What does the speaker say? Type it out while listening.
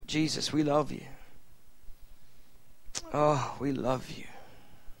Jesus, we love you. Oh, we love you.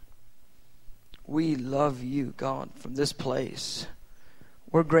 We love you, God, from this place.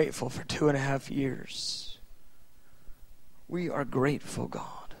 We're grateful for 2.5 years. We are grateful,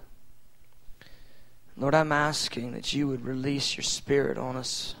 God. Lord, I'm asking that you would release your Spirit on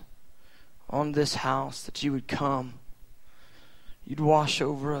us, on this house, that you would come. You'd wash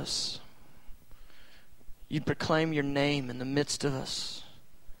over us. You'd proclaim your name in the midst of us.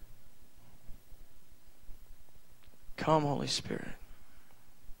 Come, Holy Spirit.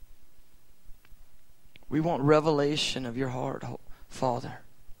 We want revelation of your heart, Father.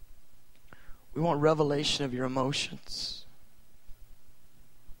 We want revelation of your emotions.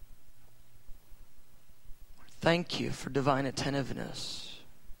 Thank you for divine attentiveness.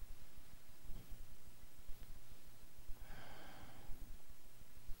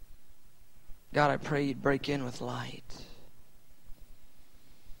 God, I pray you'd break in with light.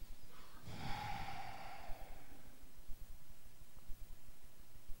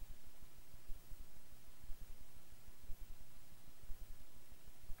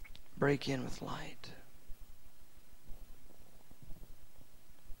 Break in with light.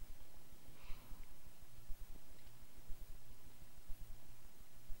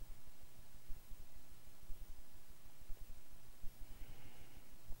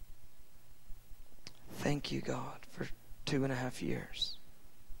 Thank you, God, for 2.5 years.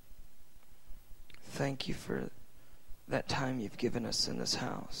 Thank you for that time you've given us in this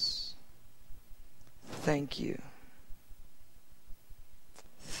house. Thank you.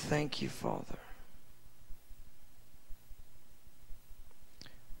 Thank you, Father.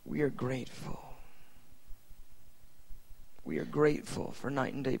 We are grateful. We are grateful for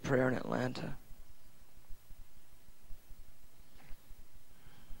night and day prayer in Atlanta.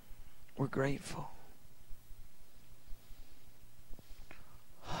 We're grateful.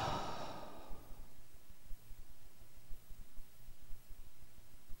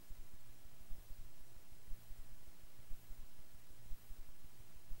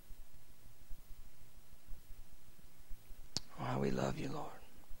 We love you, Lord.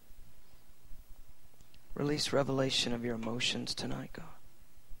 Release revelation of your emotions tonight, God.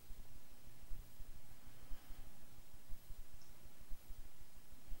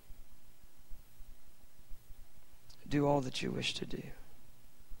 Do all that you wish to do.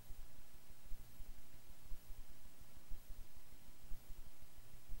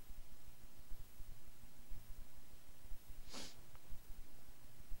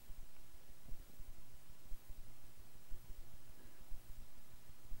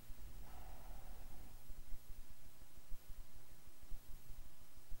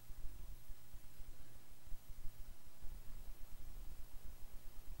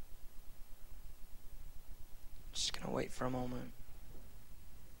 Just going to wait for a moment.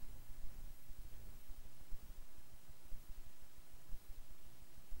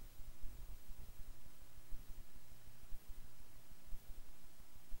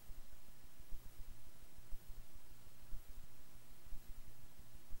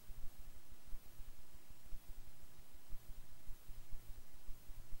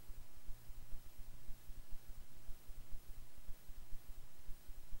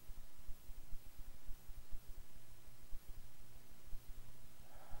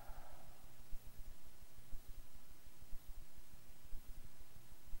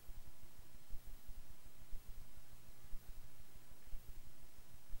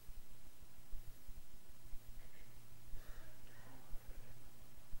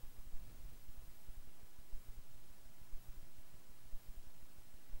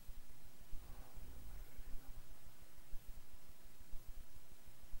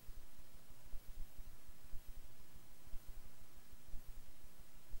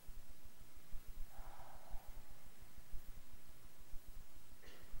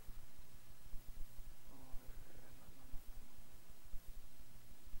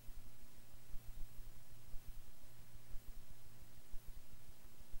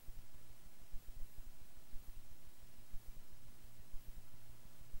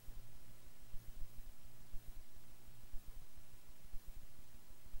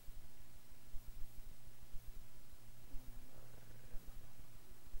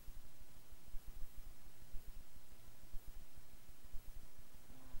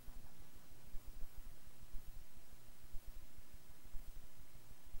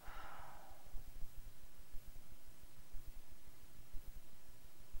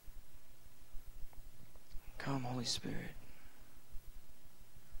 Come, Holy Spirit.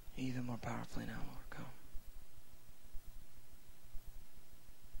 Even more powerfully now, Lord. Come.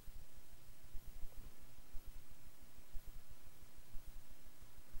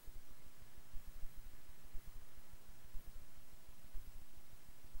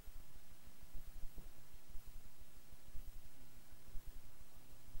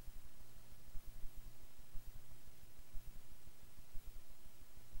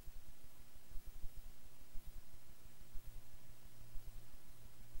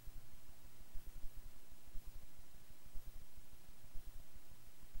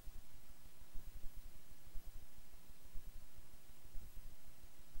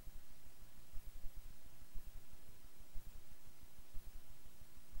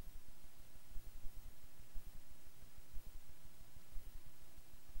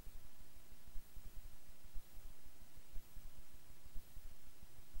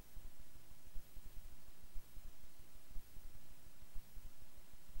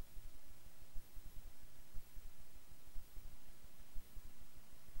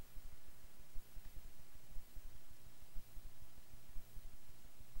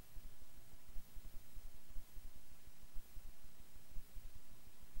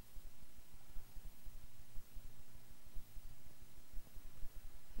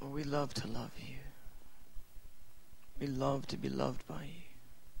 love to love you. We love to be loved by you.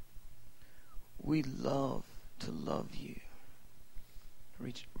 We love to love you.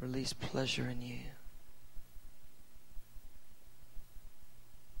 Release pleasure in you.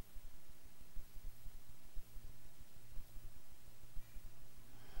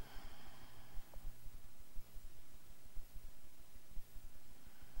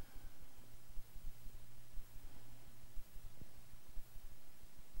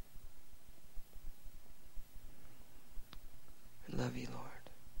 I love you, Lord.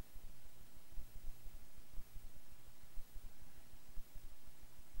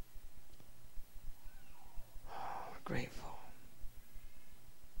 We're grateful.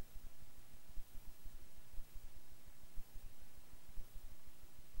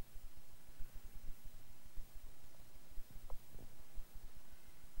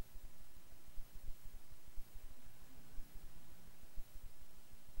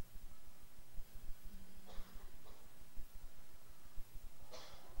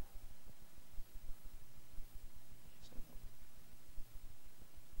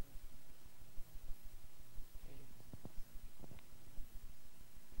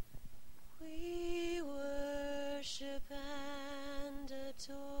 We worship and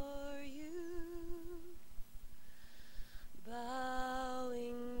adore you,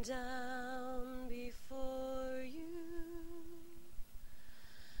 bowing down before you,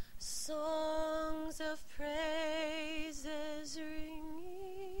 songs of praises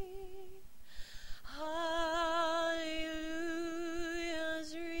ringing, hallelujahs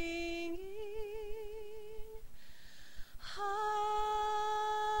ringing,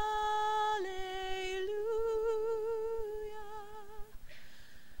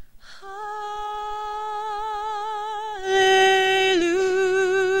 Hallelujah.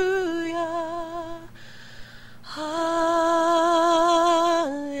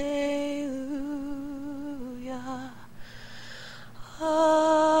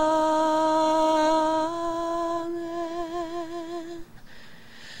 Amen.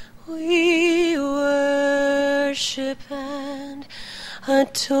 We worship and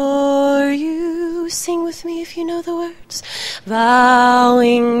adore you. Sing with me if you know the words.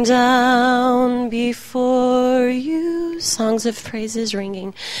 Bowing down before you. Songs of praises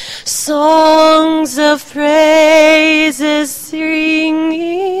ringing. Songs of praises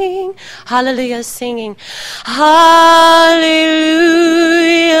ringing. Hallelujah singing. Hallelujah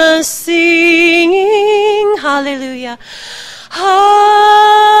singing. Hallelujah. Hallelujah.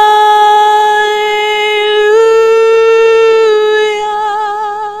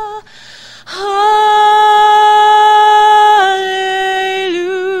 Hallelujah.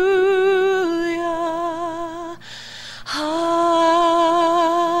 Hallelujah.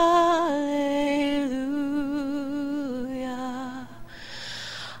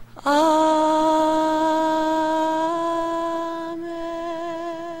 Amen.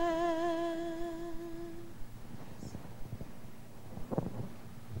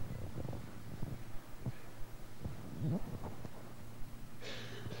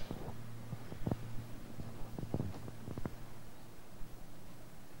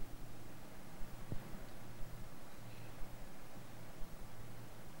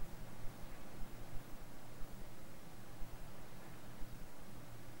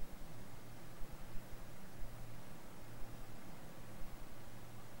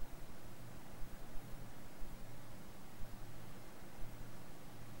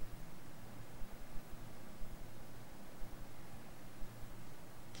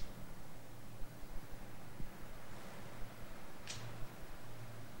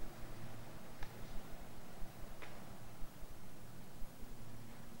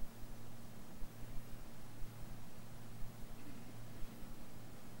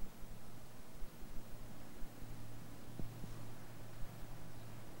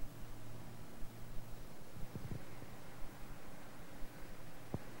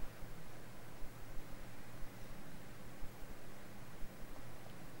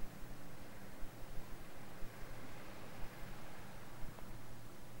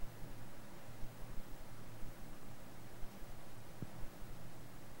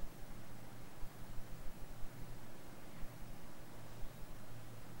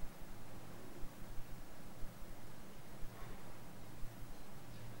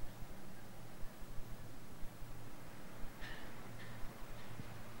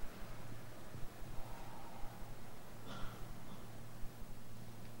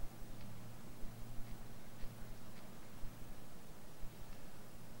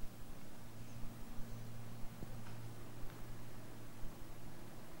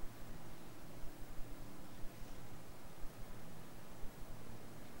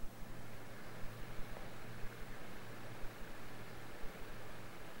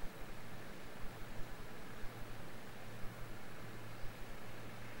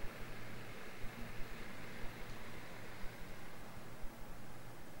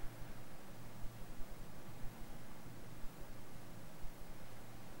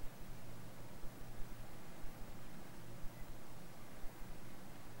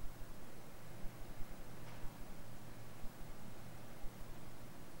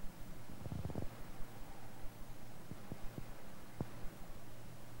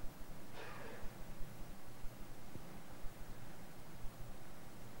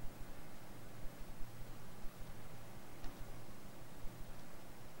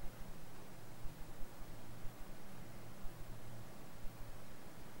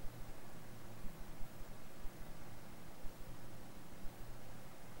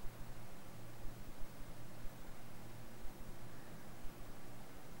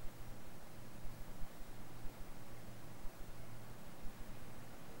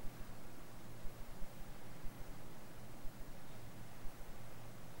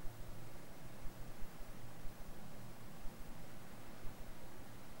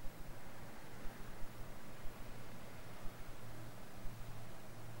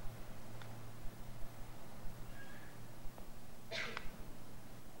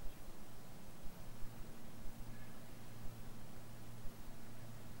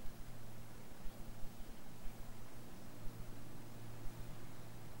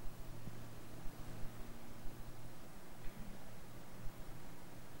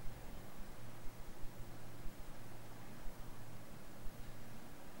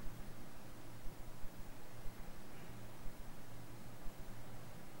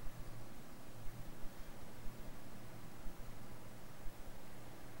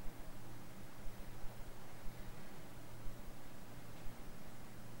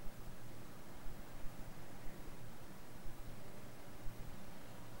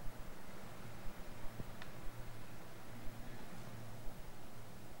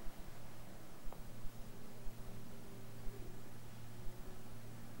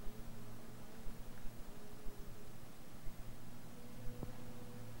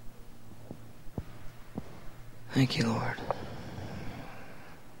 Thank you, Lord.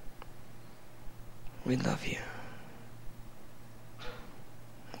 We love you.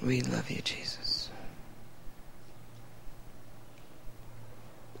 We love you, Jesus.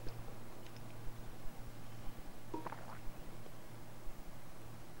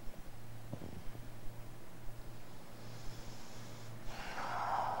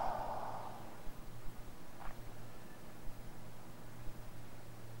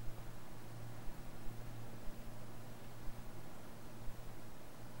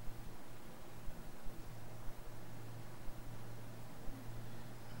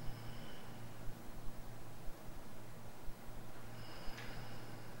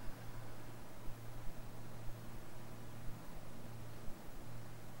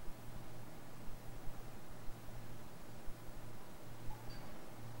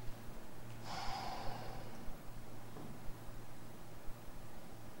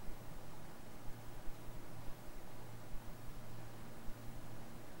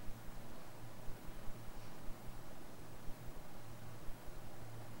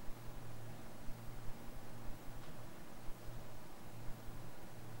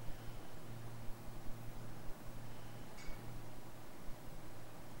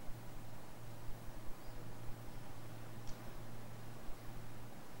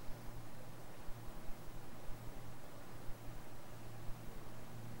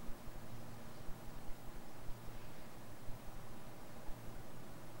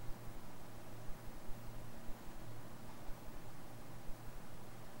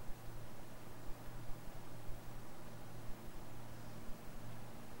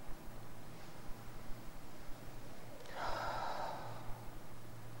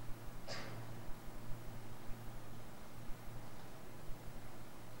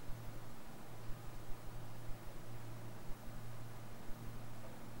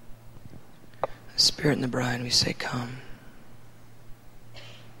 Spirit and the bride, we say, come.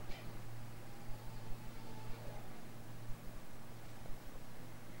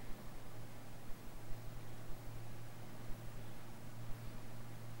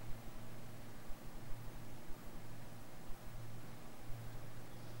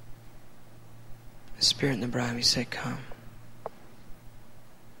 The Spirit and the bride, we say, come.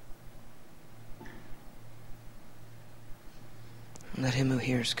 And let him who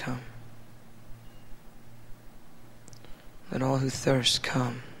hears come. Let all who thirst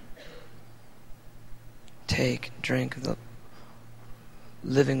come. Take, drink of the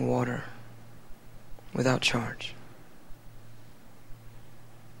living water without charge.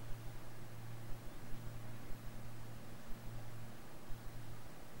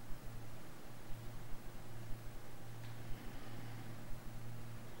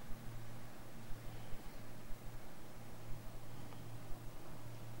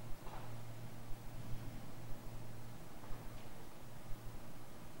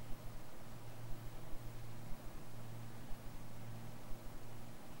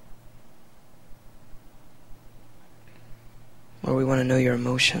 Lord, we want to know your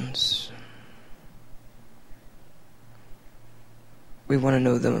emotions. We want to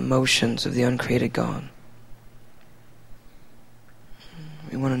know the emotions of the uncreated God.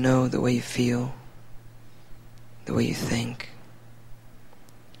 We want to know the way you feel, the way you think.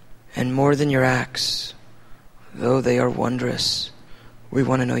 And more than your acts, though they are wondrous, we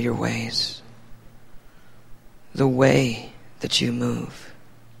want to know your ways. The way that you move.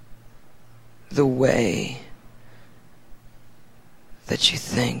 The way that you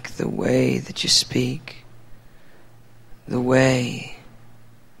think, the way that you speak, the way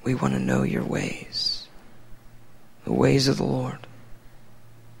we want to know your ways, the ways of the Lord.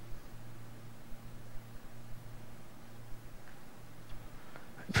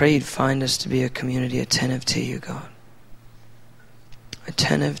 I pray you'd find us to be a community attentive to you, God,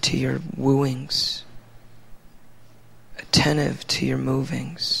 attentive to your wooings, attentive to your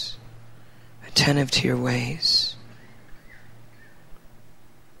movings, attentive to your ways.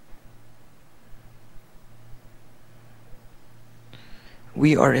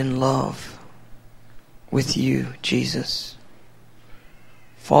 We are in love with you, Jesus.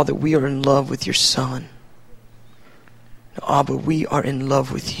 Father, we are in love with your Son. Abba, we are in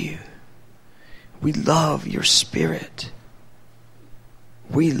love with you. We love your Spirit.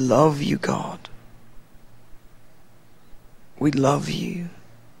 We love you, God. We love you.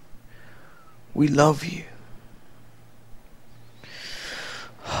 We love you.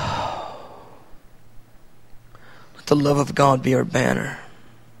 Let the love of God be our banner.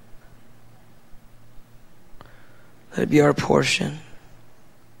 Let it be our portion.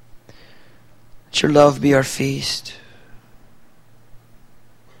 Let your love be our feast.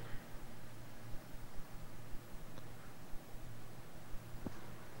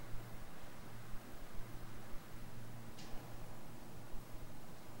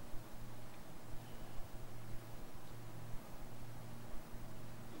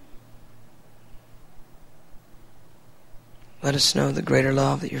 Let us know the greater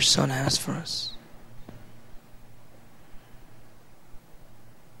love that your Son has for us.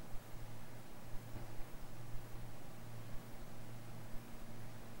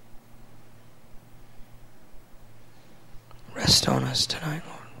 Rest on us tonight,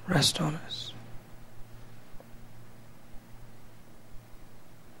 Lord. Rest on us.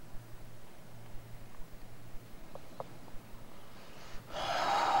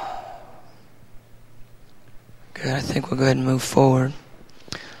 Good. I think we'll go ahead and move forward.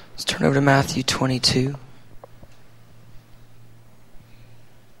 Let's turn over to Matthew 22.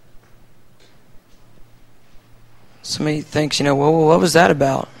 Somebody thinks, well, what was that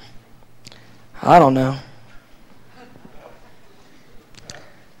about? I don't know.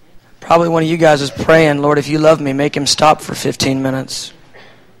 Probably one of you guys was praying, Lord, if you love me, make him stop for 15 minutes.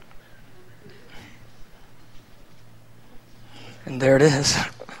 And there it is.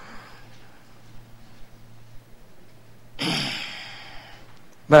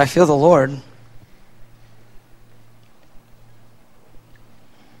 But I feel the Lord.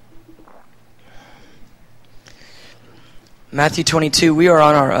 Matthew 22, we are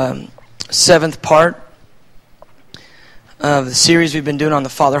on our seventh part of the series we've been doing on the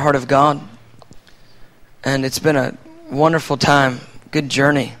Father Heart of God. And it's been a wonderful time, good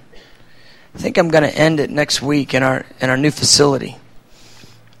journey. I think I'm going to end it next week in our new facility.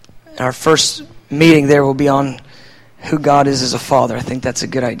 Our first meeting there will be on who God is as a father. I think that's a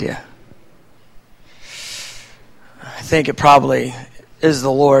good idea. I think it probably is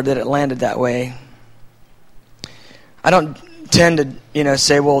the Lord that it landed that way. I don't tend to,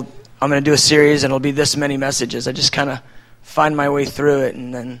 say, well, I'm going to do a series and it'll be this many messages. I just kind of find my way through it,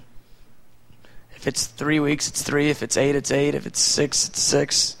 and then if it's 3 weeks, it's 3. If it's 8, it's 8. If it's 6, it's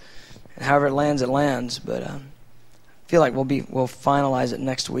 6. And however it lands, it lands. But I feel like we'll finalize it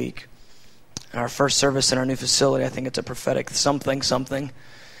next week. In our first service in our new facility, I think it's a prophetic something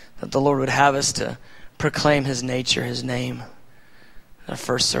that the Lord would have us to proclaim his nature, his name. Our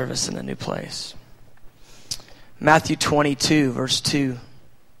first service in the new place. Matthew 22, verse 2. It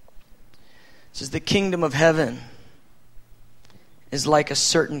says, the kingdom of heaven is like a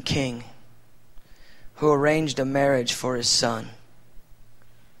certain king who arranged a marriage for his son.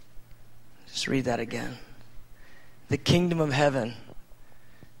 Just read that again. The kingdom of heaven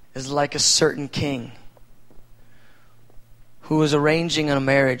is like a certain king who was arranging a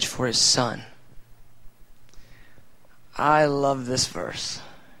marriage for his son. I love this verse.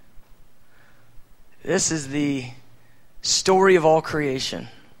 This is the story of all creation.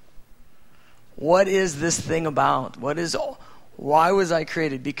 What is this thing about? Why was I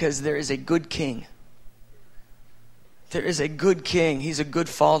created? Because there is a good king. There is a good king. He's a good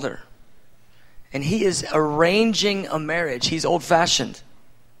father. And he is arranging a marriage. He's old-fashioned.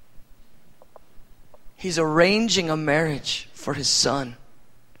 He's arranging a marriage for his son.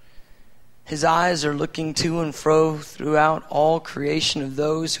 His eyes are looking to and fro throughout all creation of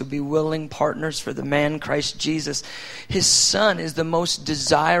those who be willing partners for the man Christ Jesus. His son is the most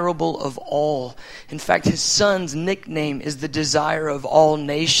desirable of all. In fact, his son's nickname is the desire of all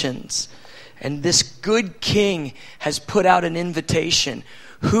nations. And this good king has put out an invitation.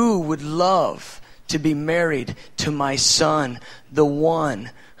 Who would love to be married to my son, the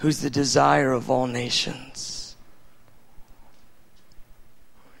one who's the desire of all nations?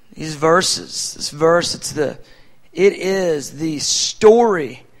 This verse, it is the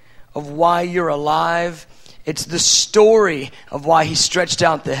story of why you're alive. It's the story of why he stretched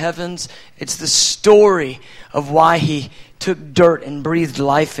out the heavens. It's the story of why he took dirt and breathed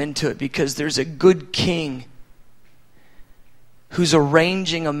life into it, because there's a good king who's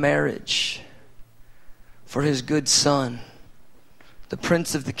arranging a marriage for his good son, the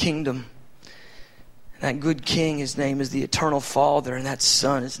Prince of the Kingdom. That good king, his name is the Eternal Father, and that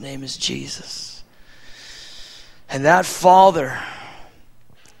son, his name is Jesus. And that Father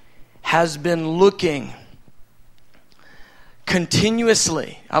has been looking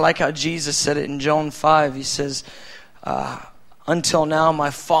continuously. I like how Jesus said it in John 5. He says, until now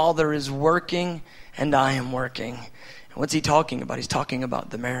my Father is working and I am working. And what's he talking about? He's talking about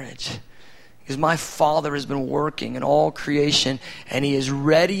the marriage. Because my Father has been working in all creation, and he is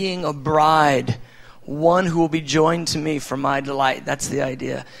readying a bride, one who will be joined to me for my delight. That's the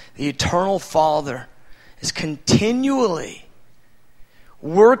idea. The Eternal Father is continually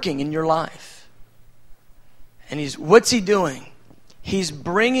working in your life. And what's he doing? He's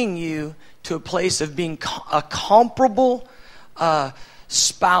bringing you to a place of being a comparable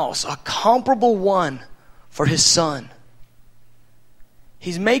spouse, a comparable one for his son.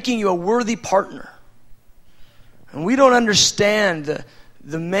 He's making you a worthy partner. And we don't understand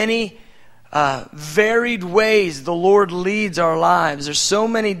the many varied ways the Lord leads our lives. There's so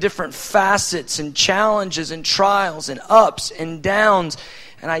many different facets and challenges and trials and ups and downs.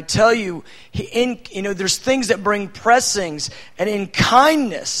 And I tell you, there's things that bring pressings. And in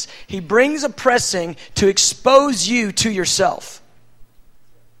kindness, He brings a pressing to expose you to yourself.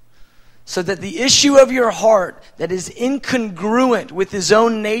 So that the issue of your heart that is incongruent with His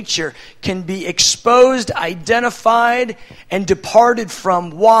own nature can be exposed, identified, and departed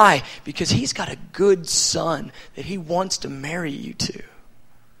from. Why? Because He's got a good son that He wants to marry you to.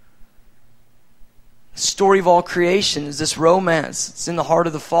 The story of all creation is this romance. It's in the heart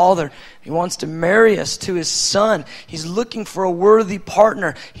of the Father. He wants to marry us to His Son. He's looking for a worthy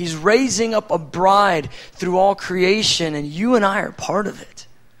partner. He's raising up a bride through all creation, and you and I are part of it.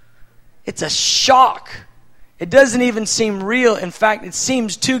 It's a shock. It doesn't even seem real. In fact, it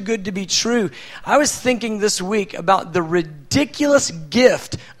seems too good to be true. I was thinking this week about the ridiculous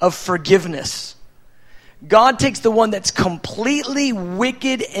gift of forgiveness. God takes the one that's completely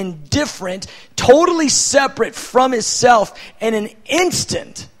wicked and different, totally separate from Himself, and in an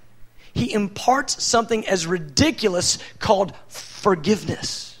instant, He imparts something as ridiculous called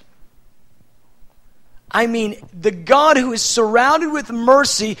forgiveness. I mean, the God who is surrounded with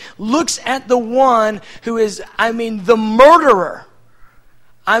mercy looks at the one who is, the murderer.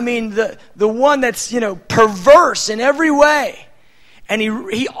 The one that's, perverse in every way. And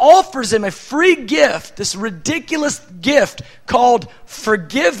he offers him a free gift, this ridiculous gift called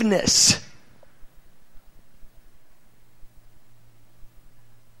forgiveness.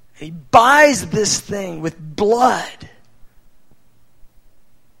 He buys this thing with blood.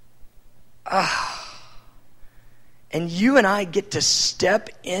 And you and I get to step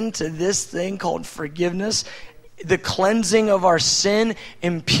into this thing called forgiveness, the cleansing of our sin,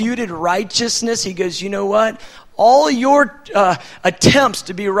 imputed righteousness. He goes, you know what? All your attempts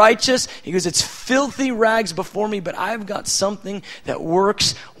to be righteous, He goes, it's filthy rags before me, but I've got something that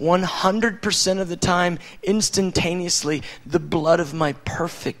works 100% of the time, instantaneously, the blood of my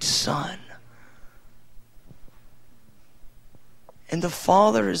perfect Son. And the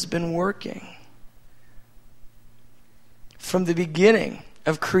Father has been working from the beginning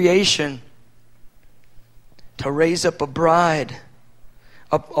of creation to raise up a bride,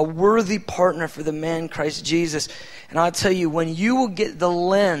 a worthy partner for the man Christ Jesus. And I'll tell you, when you will get the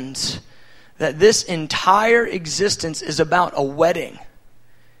lens that this entire existence is about a wedding,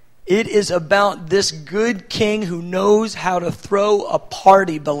 it is about this good king who knows how to throw a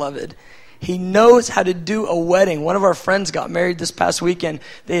party, beloved. He knows how to do a wedding. One of our friends got married this past weekend.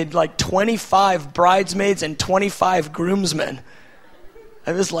 They had like 25 bridesmaids and 25 groomsmen.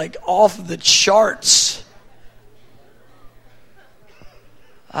 It was like off the charts.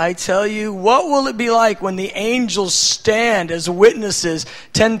 I tell you, what will it be like when the angels stand as witnesses,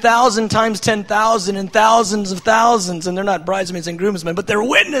 10,000 times 10,000 and thousands of thousands, and they're not bridesmaids and groomsmen, but they're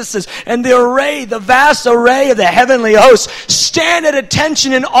witnesses, and the vast array of the heavenly hosts stand at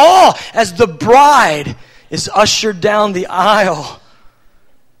attention in awe as the bride is ushered down the aisle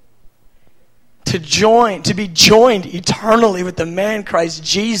to be joined eternally with the man Christ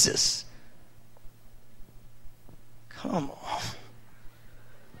Jesus. Come on.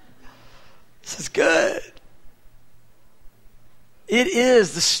 This is good. It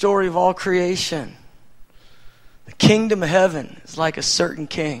is the story of all creation. The kingdom of heaven is like a certain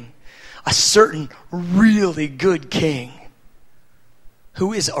king, a certain really good king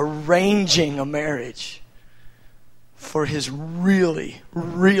who is arranging a marriage for his really,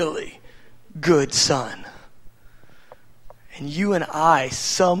 really good son. And you and I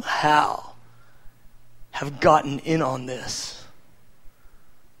somehow have gotten in on this.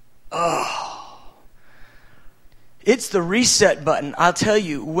 Oh. It's the reset button. I'll tell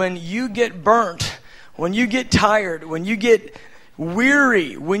you, when you get burnt, when you get tired, when you get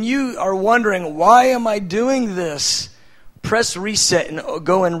weary, when you are wondering, why am I doing this? Press reset and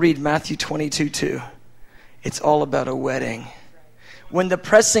go and read Matthew 22:2. It's all about a wedding. When the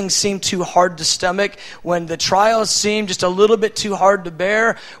pressings seem too hard to stomach, when the trials seem just a little bit too hard to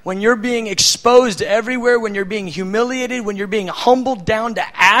bear, when you're being exposed everywhere, when you're being humiliated, when you're being humbled down to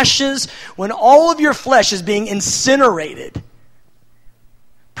ashes, when all of your flesh is being incinerated,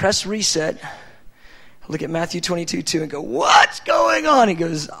 press reset. Look at Matthew 22:2 and go, what's going on? He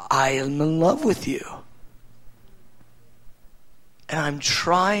goes, I am in love with you. And I'm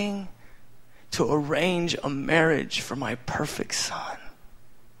trying to arrange a marriage for my perfect son.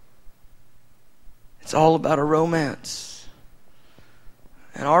 It's all about a romance.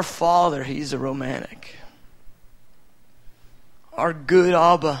 And our Father, He's a romantic. Our good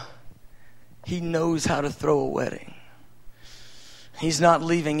Abba, He knows how to throw a wedding. He's not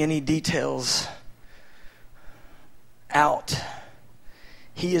leaving any details out.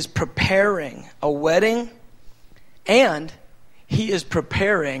 He is preparing a wedding, and he is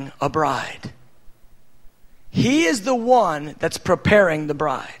preparing a bride. He is the one that's preparing the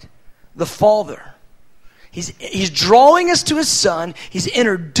bride, the Father. He's drawing us to his Son. He's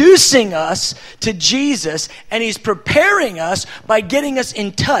introducing us to Jesus, and he's preparing us by getting us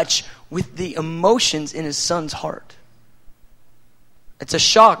in touch with the emotions in his Son's heart. It's a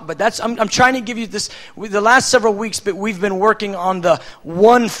shock, but I'm trying to give you this. The last several weeks, but we've been working on the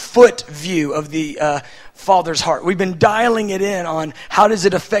 1 foot view of the Father's heart. We've been dialing it in on how does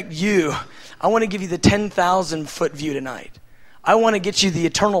it affect you. I want to give you the 10,000 foot view tonight. I want to get you the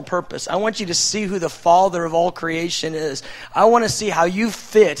eternal purpose. I want you to see who the Father of all creation is. I want to see how you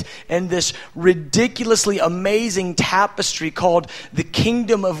fit in this ridiculously amazing tapestry called the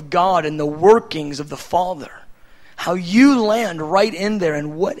kingdom of God and the workings of the Father. How you land right in there,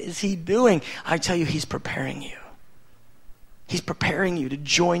 and what is he doing? I tell you, he's preparing you. He's preparing you to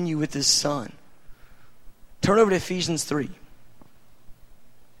join you with his Son. Turn over to Ephesians 3.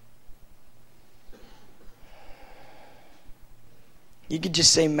 You could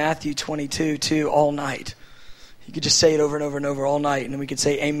just say Matthew 22 too all night. You could just say it over and over and over all night, and then we could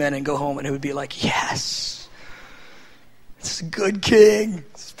say amen and go home, and it would be like, yes, it's a good king.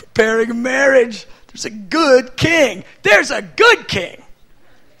 He's preparing a marriage. There's a good king. There's a good king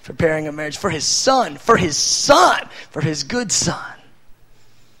preparing a marriage for his son, for his good son.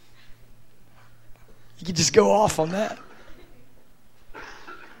 You could just go off on that.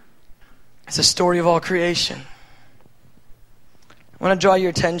 It's a story of all creation. I want to draw your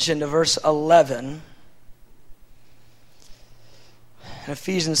attention to verse 11 in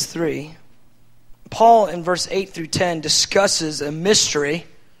Ephesians 3. Paul in verse 8 through 10 discusses a mystery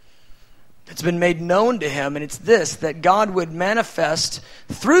that's been made known to him, and it's this, that God would manifest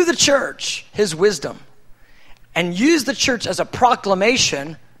through the church his wisdom and use the church as a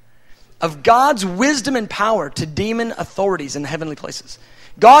proclamation of God's wisdom and power to demon authorities in the heavenly places.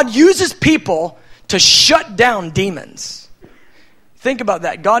 God uses people to shut down demons. Think about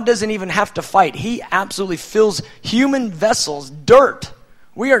that. God doesn't even have to fight. He absolutely fills human vessels, dirt.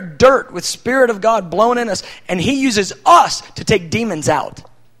 We are dirt with Spirit of God blown in us, and he uses us to take demons out.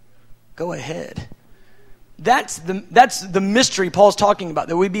 Go ahead. That's the mystery Paul's talking about.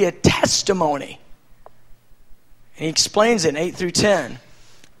 There would be a testimony. And he explains it in 8 through 10.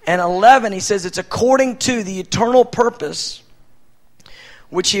 And 11, he says it's according to the eternal purpose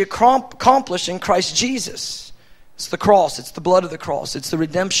which he accomplished in Christ Jesus. It's the cross. It's the blood of the cross. It's the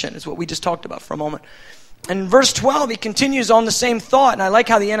redemption. It's what we just talked about for a moment. And in verse 12, he continues on the same thought. And I like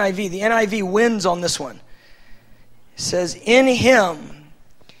how the NIV wins on this one. It says, in him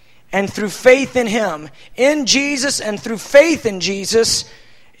and through faith in him, in Jesus and through faith in Jesus,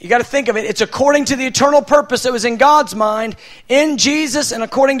 you got to think of it. It's according to the eternal purpose that was in God's mind. In Jesus and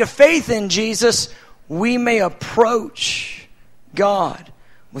according to faith in Jesus, we may approach God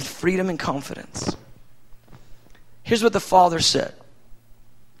with freedom and confidence. Here's what the Father said.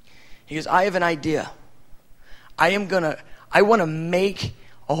 He goes, I have an idea. I want to make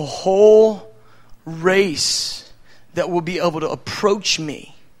a whole race that will be able to approach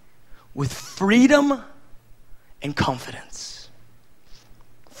me with freedom and confidence.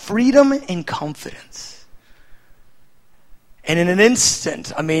 Freedom and confidence. And in an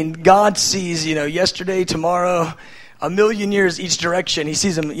instant, God sees, yesterday, tomorrow, a million years each direction. He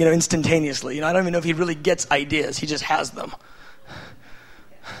sees them, instantaneously. I don't even know if he really gets ideas. He just has them.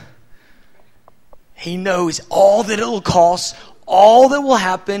 He knows all that it'll cost, all that will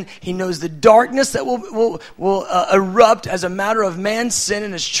happen. He knows the darkness that will erupt as a matter of man's sin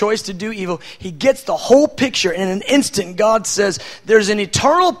and his choice to do evil. He gets the whole picture. And in an instant, God says, there's an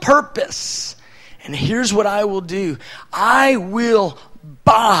eternal purpose. And here's what I will do. I will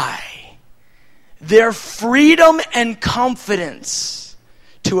buy their freedom and confidence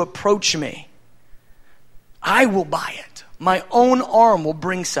to approach me. I will buy it. My own arm will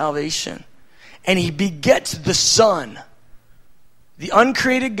bring salvation. And he begets the Son, the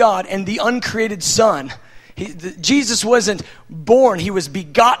uncreated God and the uncreated Son. Jesus wasn't born, he was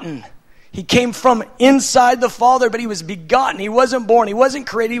begotten. He came from inside the Father, but he was begotten. He wasn't born, he wasn't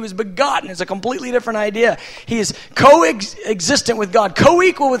created, he was begotten. It's a completely different idea. He is coexistent with God,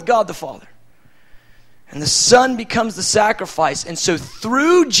 co-equal with God the Father. And the Son becomes the sacrifice. And so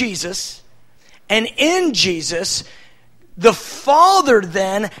through Jesus and in Jesus, the Father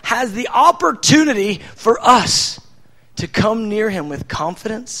then has the opportunity for us to come near him with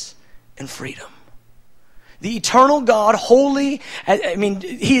confidence and freedom. The eternal God, holy,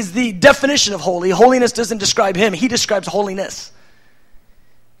 he is the definition of holy. Holiness doesn't describe him, he describes holiness.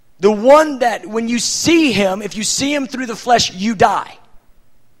 The one that when you see him, if you see him through the flesh, you die.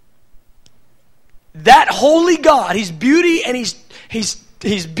 That holy God, he's beauty and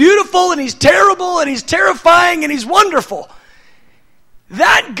he's beautiful and he's terrible and he's terrifying and he's wonderful.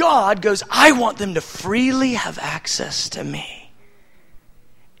 That God goes, I want them to freely have access to me.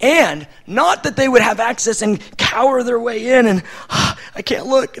 And not that they would have access and cower their way in and I can't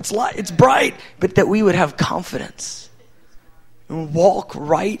look, it's light, it's bright, but that we would have confidence and walk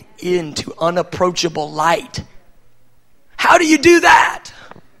right into unapproachable light. How do you do that?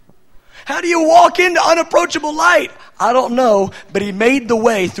 How do you walk into unapproachable light? I don't know, but he made the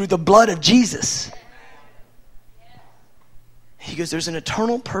way through the blood of Jesus. He goes, there's an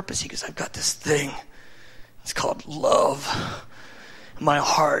eternal purpose. He goes, I've got this thing. It's called love. My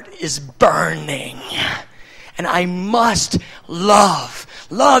heart is burning. And I must love.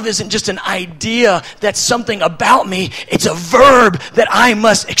 Love isn't just an idea that's something about me. It's a verb that I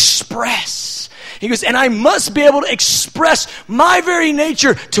must express. He goes, and I must be able to express my very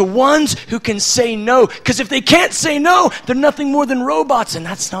nature to ones who can say no. Because if they can't say no, they're nothing more than robots, and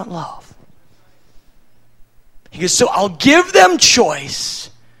that's not love. He goes, so I'll give them choice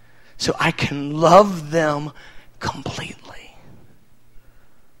so I can love them completely.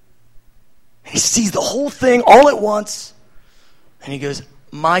 And he sees the whole thing all at once, and he goes,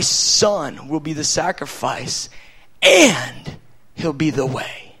 my son will be the sacrifice, and he'll be the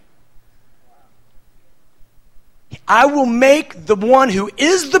way. I will make the one who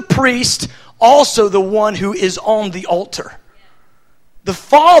is the priest also the one who is on the altar. The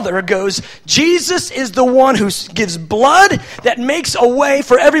Father goes, Jesus is the one who gives blood that makes a way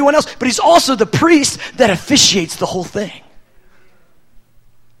for everyone else, but he's also the priest that officiates the whole thing.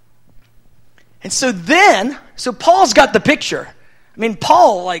 And so Paul's got the picture. I mean,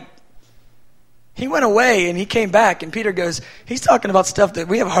 Paul, he went away and he came back, and Peter goes, he's talking about stuff that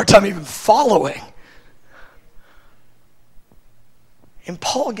we have a hard time even following. And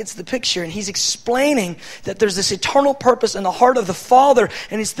Paul gets the picture, and he's explaining that there's this eternal purpose in the heart of the Father,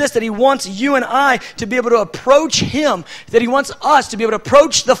 and it's this, that he wants you and I to be able to approach him, that he wants us to be able to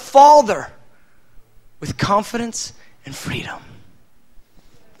approach the Father with confidence and freedom.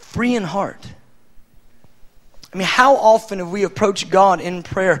 Free in heart. I mean, how often have we approached God in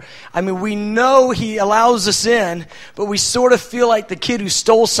prayer? I mean, we know he allows us in, but we sort of feel like the kid who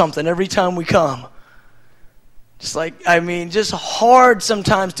stole something every time we come. Just hard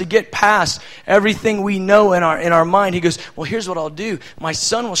sometimes to get past everything we know in our mind. He goes, well, here's what I'll do. My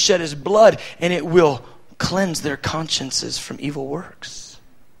son will shed his blood, and it will cleanse their consciences from evil works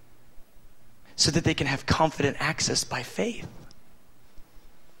so that they can have confident access by faith.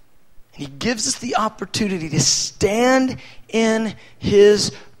 And he gives us the opportunity to stand in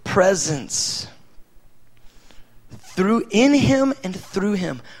his presence in him and through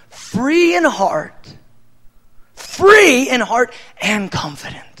him, free in heart and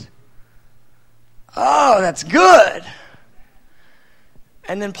confident. Oh, that's good.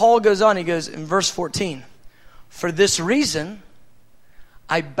 And then Paul goes on, he goes in verse 14, for this reason,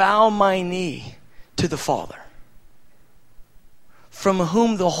 I bow my knee to the Father, from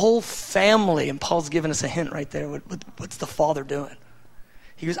whom the whole family, and Paul's giving us a hint right there, what's the Father doing?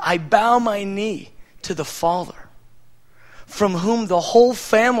 He goes, I bow my knee to the Father, from whom the whole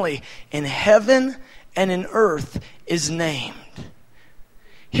family in heaven and in earth is named.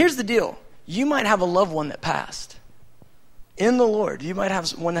 Here's the deal. You might have a loved one that passed in the Lord. You might have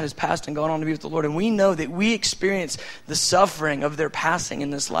one that has passed and gone on to be with the Lord. And we know that we experience the suffering of their passing in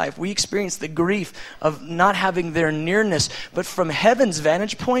this life. We experience the grief of not having their nearness. But from heaven's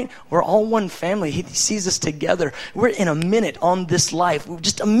vantage point, we're all one family. He sees us together. We're in a minute on this life. We're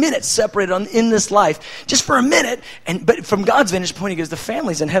just a minute separated in this life. Just for a minute. But from God's vantage point, he goes, the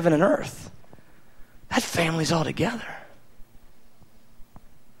family's in heaven and earth. That family's all together.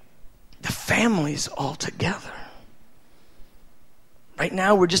 The family's all together. Right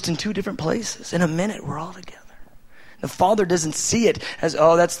now, we're just in two different places. In a minute, we're all together. The Father doesn't see it as,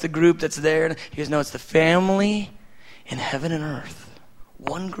 oh, that's the group that's there. He goes, no, it's the family in heaven and earth.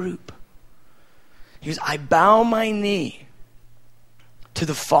 One group. He goes, I bow my knee to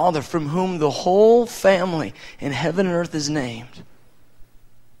the Father, from whom the whole family in heaven and earth is named,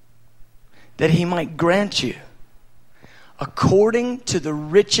 that he might grant you, according to the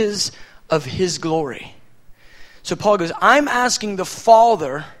riches of his glory. So Paul goes, I'm asking the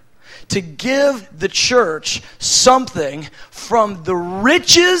Father to give the church something from the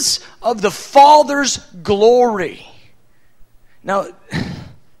riches of the Father's glory. Now,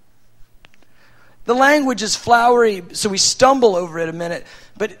 the language is flowery, so we stumble over it a minute.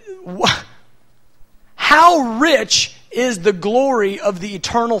 But how rich is the glory of the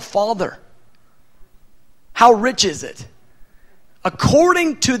eternal Father? How rich is it?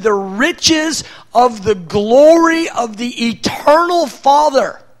 According to the riches of the glory of the eternal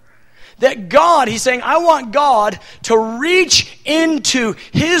Father. That God, he's saying, I want God to reach into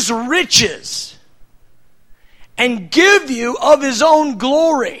his riches and give you of his own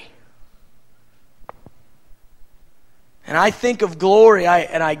glory. And I think of glory,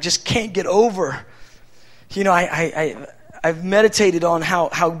 and I just can't get over. You know, I've meditated on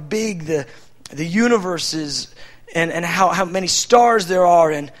how big the universe is, and how many stars there are,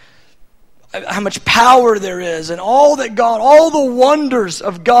 and how much power there is, and all that God, all the wonders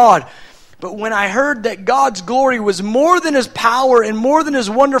of God. But when I heard that God's glory was more than his power and more than his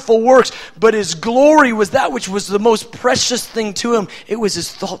wonderful works, but his glory was that which was the most precious thing to him, it was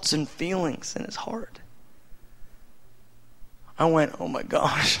his thoughts and feelings in his heart. I went, oh my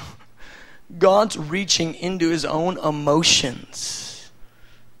gosh, God's reaching into his own emotions,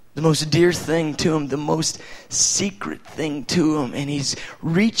 the most dear thing to him, the most secret thing to him, and he's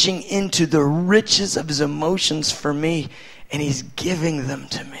reaching into the riches of his emotions for me, and he's giving them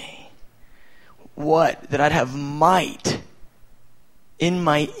to me. What? That I'd have might in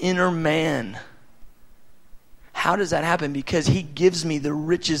my inner man. How does that happen? Because he gives me the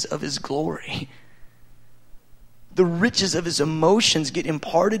riches of his glory. The riches of his emotions get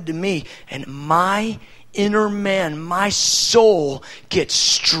imparted to me, and my inner man, my soul gets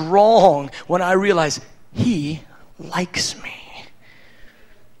strong when I realize he likes me.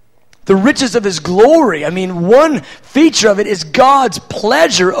 The riches of his glory, I mean, one feature of it is God's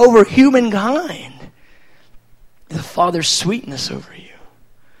pleasure over humankind. The Father's sweetness over you.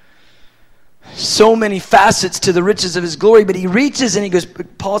 So many facets to the riches of his glory, but he reaches and he goes,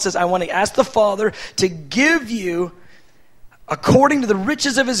 Paul says, I want to ask the Father to give you, according to the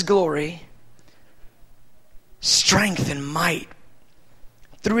riches of his glory, strength and might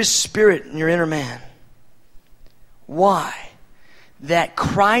through his Spirit in your inner man. Why? That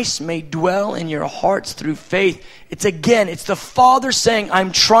Christ may dwell in your hearts through faith. It's the Father saying,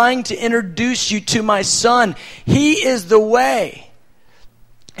 I'm trying to introduce you to my Son. He is the way.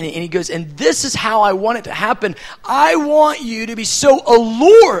 And he goes, and this is how I want it to happen. I want you to be so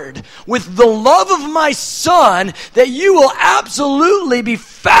allured with the love of my Son that you will absolutely be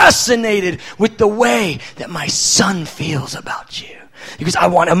fascinated with the way that my Son feels about you. Because I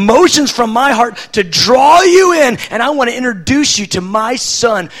want emotions from my heart to draw you in, and I want to introduce you to my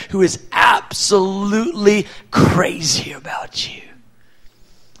Son who is absolutely crazy about you.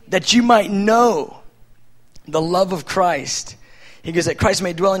 That you might know the love of Christ. He goes, that Christ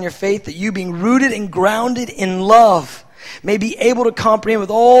may dwell in your faith, that you being rooted and grounded in love may be able to comprehend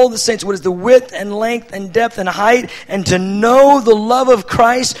with all the saints what is the width and length and depth and height, and to know the love of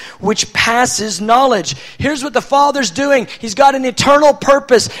Christ which passes knowledge. Here's what the Father's doing. He's got an eternal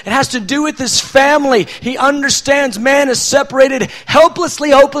purpose. It has to do with his family. He understands man is separated, helplessly,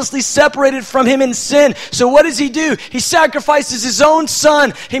 hopelessly separated from him in sin. So what does he do? He sacrifices his own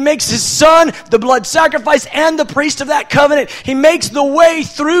Son. He makes his Son the blood sacrifice and the priest of that covenant. He makes the way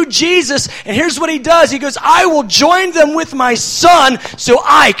through Jesus. And here's what he does. He goes, I will join them with my Son so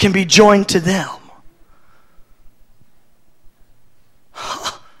I can be joined to them.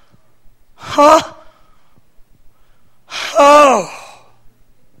 Oh.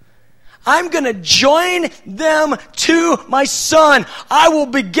 I'm going to join them to my Son. I will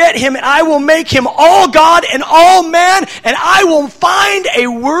beget him, and I will make him all God and all man, and I will find a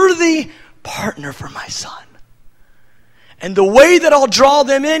worthy partner for my Son. And the way that I'll draw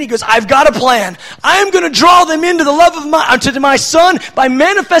them in, he goes, I've got a plan. I'm going to draw them into the love of to my Son by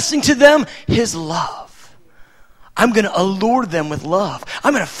manifesting to them his love. I'm going to allure them with love.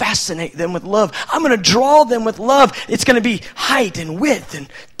 I'm going to fascinate them with love. I'm going to draw them with love. It's going to be height and width and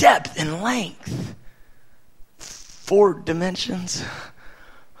depth and length. 4 dimensions.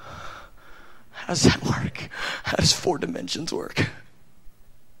 How does that work? How does 4 dimensions work?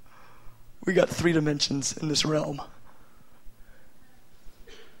 We got 3 dimensions in this realm.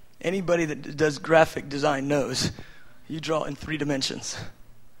 Anybody that does graphic design knows you draw in 3 dimensions.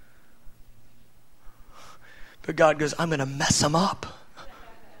 But God goes, I'm going to mess them up.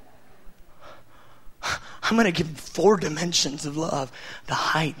 I'm going to give them 4 dimensions of love. The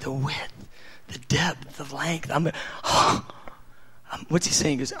height, the width, the depth, the length. What's he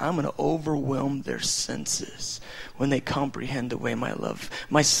saying? He goes, I'm going to overwhelm their senses when they comprehend the way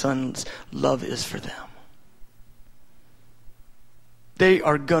my Son's love is for them. They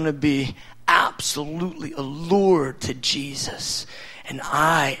are going to be absolutely allured to Jesus. And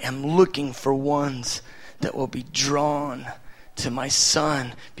I am looking for ones that will be drawn to my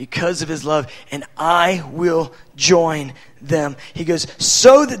Son because of his love, and I will join them. He goes,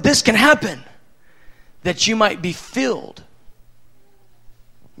 so that this can happen, that you might be filled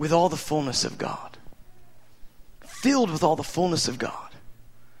with all the fullness of God. Filled with all the fullness of God.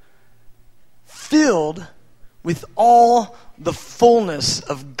 Filled with all the fullness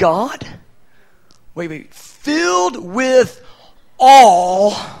of God. Wait. Filled with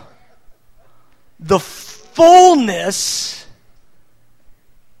all the fullness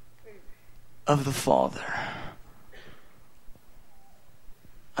of the Father.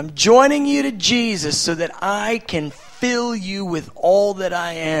 I'm joining you to Jesus so that I can fill you with all that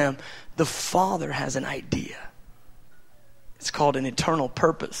I am. The Father has an idea. It's called an eternal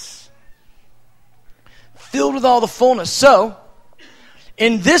purpose. Filled with all the fullness. So,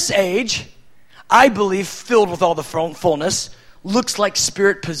 in this age, I believe filled with all the fullness looks like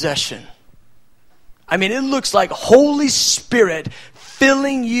spirit possession. I mean, it looks like Holy Spirit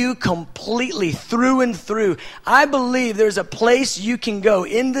filling you completely through and through. I believe there's a place you can go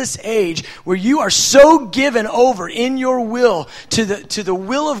in this age where you are so given over in your will to the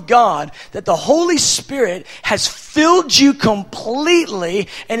will of God that the Holy Spirit has filled you completely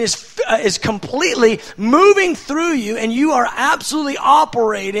and is completely moving through you, and you are absolutely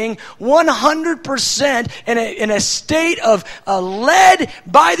operating 100% in a state of led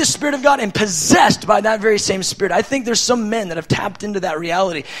by the Spirit of God and possessed by that very same Spirit. I think there's some men that have tapped into that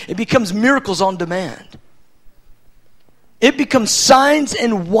reality. It becomes miracles on demand. It becomes signs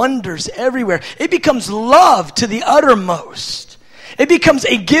and wonders everywhere. It becomes love to the uttermost. It becomes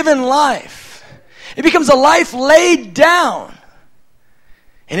a given life. It becomes a life laid down.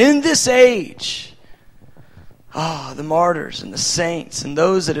 And in this age, the martyrs and the saints and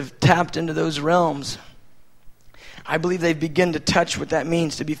those that have tapped into those realms, I believe they've begun to touch what that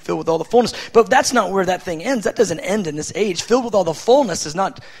means to be filled with all the fullness. But that's not where that thing ends. That doesn't end in this age. Filled with all the fullness is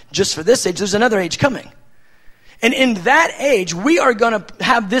not just for this age. There's another age coming. And in that age, we are going to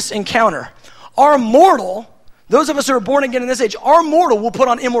have this encounter. Our mortal, those of us who are born again in this age, our mortal will put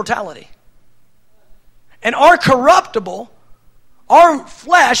on immortality. And our corruptible, our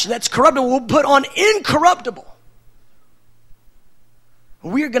flesh that's corruptible, will put on incorruptible.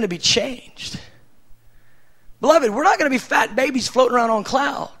 We are going to be changed. Beloved, we're not going to be fat babies floating around on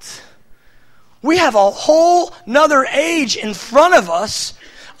clouds. We have a whole nother age in front of us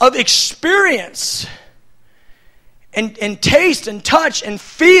of experience and taste and touch and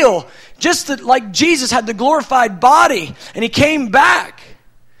feel, just like Jesus had the glorified body and he came back.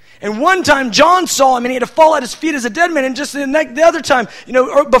 And one time John saw him and he had to fall at his feet as a dead man. And just the other time,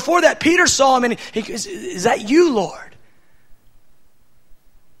 or before that, Peter saw him and he goes, "Is that you, Lord?"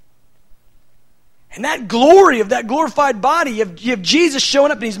 And that glory of that glorified body, you have Jesus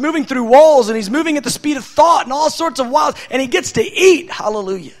showing up and he's moving through walls and he's moving at the speed of thought and all sorts of wild, and he gets to eat.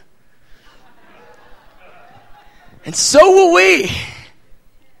 Hallelujah. And so will we.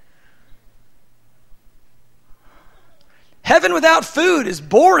 Heaven without food is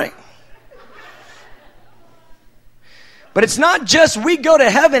boring. But it's not just we go to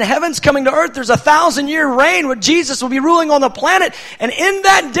heaven. Heaven's coming to earth. There's a 1,000-year reign where Jesus will be ruling on the planet. And in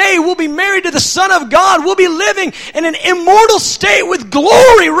that day, we'll be married to the Son of God. We'll be living in an immortal state with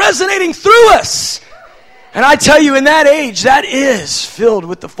glory resonating through us. And I tell you, in that age, that is filled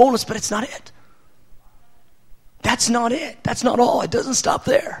with the fullness. But it's not it. That's not it. That's not all. It doesn't stop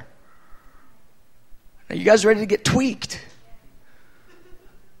there. Are you guys ready to get tweaked?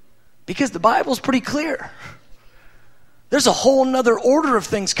 Because the Bible's pretty clear. There's a whole nother order of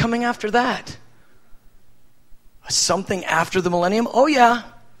things coming after that. Something after the millennium? Oh yeah.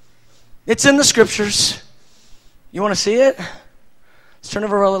 It's in the scriptures. You want to see it? Let's turn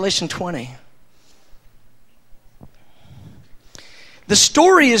over to Revelation 20. The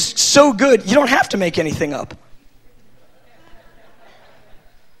story is so good, you don't have to make anything up.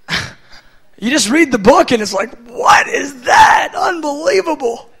 You just read the book and it's like, what is that?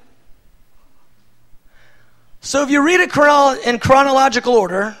 Unbelievable. So if you read it in chronological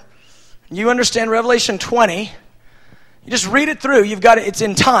order, you understand Revelation 20, you just read it through. You've got it, it's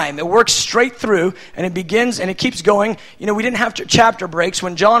in time. It works straight through, and it begins, and it keeps going. We didn't have chapter breaks.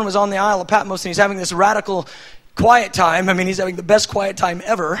 When John was on the Isle of Patmos and he's having this radical quiet time, he's having the best quiet time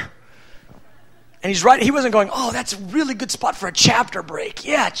ever. And he's writing, he wasn't going, oh, that's a really good spot for a chapter break.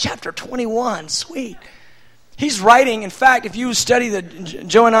 Yeah, chapter 21, sweet. He's writing, in fact, if you study the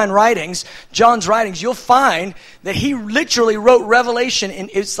Johannine writings, John's writings, you'll find that he literally wrote Revelation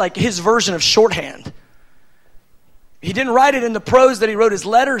it's like his version of shorthand. He didn't write it in the prose that he wrote his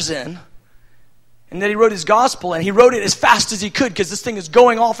letters in, and that he wrote his gospel, and he wrote it as fast as he could because this thing is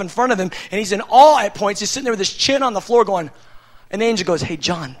going off in front of him, and he's in awe at points. He's sitting there with his chin on the floor going, And the angel goes, hey,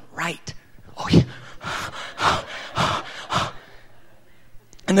 John, write. Oh, yeah.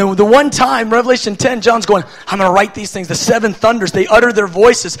 And then the one time, Revelation 10, John's going, I'm going to write these things. The seven thunders, they utter their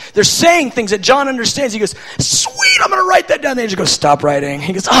voices. They're saying things that John understands. He goes, sweet, I'm going to write that down. The angel goes, stop writing.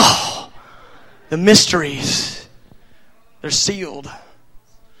 He goes, oh, the mysteries, they're sealed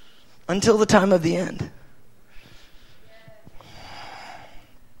until the time of the end.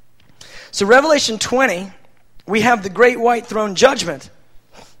 So Revelation 20, we have the great white throne judgment.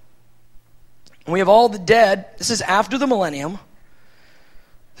 We have all the dead. This is after the millennium.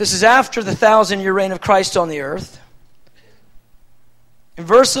 This is after the 1,000-year reign of Christ on the earth. In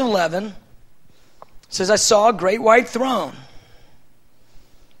verse 11, it says, I saw a great white throne,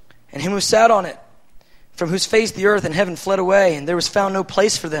 and him who sat on it, from whose face the earth and heaven fled away, and there was found no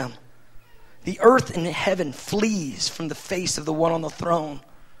place for them. The earth and heaven flees from the face of the one on the throne.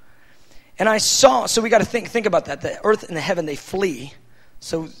 And I saw, so we got to think about that. The earth and the heaven, they flee.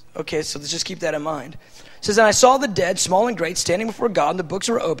 So let's just keep that in mind. It says, and I saw the dead, small and great, standing before God, and the books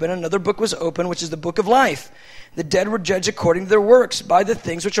were open. Another book was open, which is the book of life. The dead were judged according to their works, by the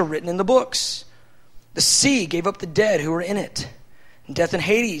things which are written in the books. The sea gave up the dead who were in it. And death and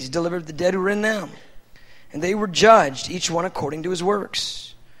Hades delivered the dead who were in them. And they were judged, each one according to his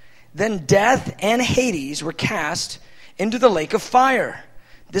works. Then death and Hades were cast into the lake of fire.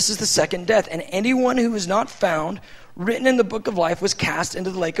 This is the second death. And anyone who was not found written in the book of life was cast into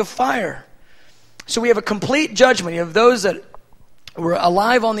the lake of fire. So we have a complete judgment. You have those that were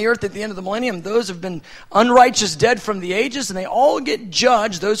alive on the earth at the end of the millennium. Those have been unrighteous dead from the ages, and they all get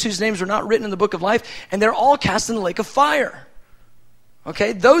judged, those whose names were not written in the book of life, and they're all cast in the lake of fire.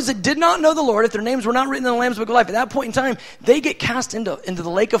 Okay? Those that did not know the Lord, if their names were not written in the Lamb's book of life, at that point in time, they get cast into the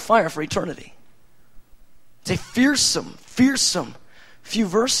lake of fire for eternity. It's a fearsome few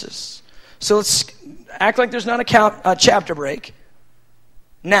verses. So let's act like there's not a chapter break.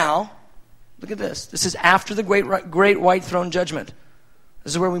 Now, look at this. This is after the great white throne judgment.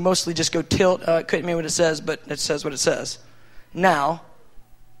 This is where we mostly just go tilt. Couldn't mean what it says, but it says what it says. Now,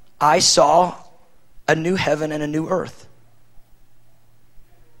 I saw a new heaven and a new earth.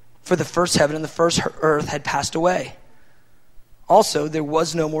 For the first heaven and the first earth had passed away. Also, there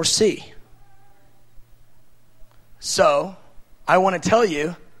was no more sea. So, I want to tell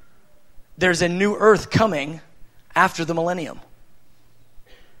you, there's a new earth coming after the millennium.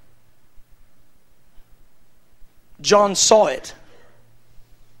 John saw it.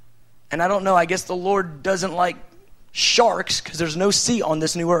 And I don't know, I guess the Lord doesn't like sharks because there's no sea on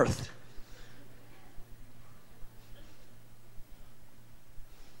this new earth.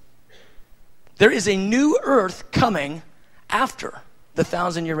 There is a new earth coming after the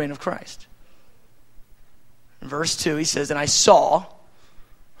 1,000-year reign of Christ. In verse 2, he says, and I saw,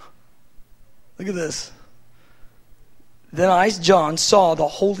 look at this. Then I, John, saw the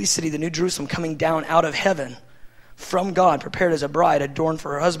holy city, the New Jerusalem, coming down out of heaven from God, prepared as a bride adorned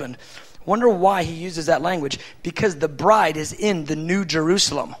for her husband. Wonder why he uses that language. Because the bride is in the New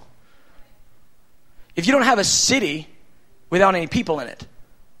Jerusalem. If you don't have a city without any people in it,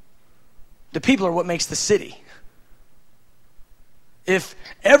 the people are what makes the city. If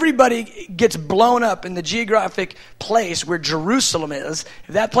everybody gets blown up in the geographic place where Jerusalem is,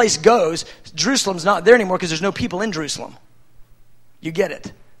 if that place goes, Jerusalem's not there anymore because there's no people in Jerusalem. You get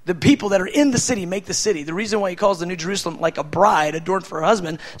it. The people that are in the city make the city. The reason why he calls the New Jerusalem like a bride adorned for her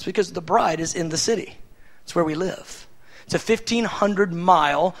husband is because the bride is in the city. It's where we live. It's a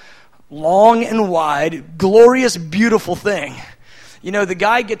 1,500-mile, long and wide, glorious, beautiful thing. You know, the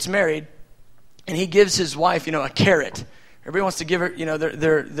guy gets married, and he gives his wife, a carrot. Everybody wants to give her,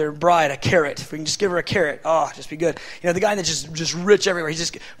 their bride a carrot. If we can just give her a carrot, just be good. The guy that's just rich everywhere,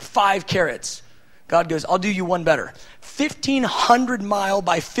 he's just 5 carrots. God goes, I'll do you one better. 1,500 mile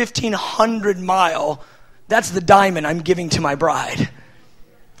by 1,500 mile, that's the diamond I'm giving to my bride.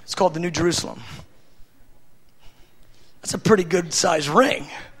 It's called the New Jerusalem. That's a pretty good size ring.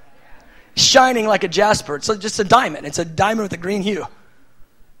 Shining like a jasper. It's just a diamond. It's a diamond with a green hue.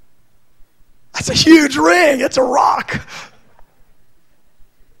 That's a huge ring. It's a rock.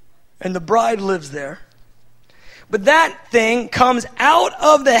 And the bride lives there. But that thing comes out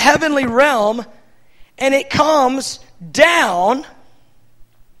of the heavenly realm, and it comes down,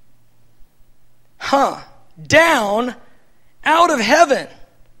 down out of heaven.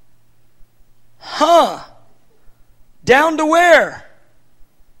 Down to where?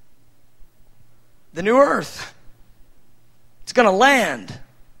 The new earth. It's going to land.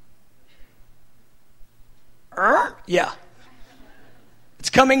 Yeah. It's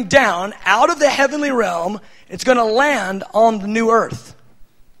coming down out of the heavenly realm. It's going to land on the new earth.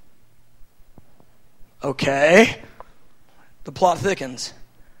 Okay. The plot thickens.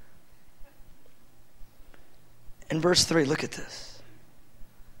 In verse 3, look at this.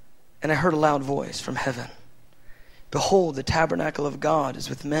 And I heard a loud voice from heaven. Behold, the tabernacle of God is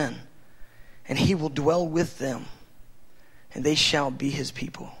with men, and he will dwell with them, and they shall be his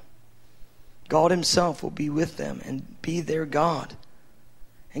people. God himself will be with them and be their God.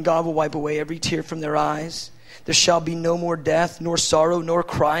 And God will wipe away every tear from their eyes. There shall be no more death, nor sorrow, nor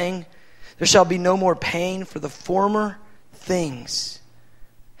crying. There shall be no more pain, for the former things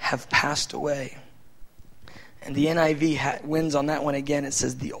have passed away. And the NIV wins on that one again. It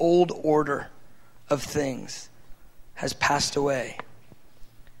says, the old order of things has passed away.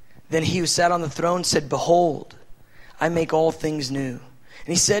 Then he who sat on the throne said, behold, I make all things new. And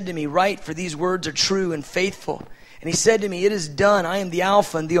he said to me, write, for these words are true and faithful. And he said to me, it is done. I am the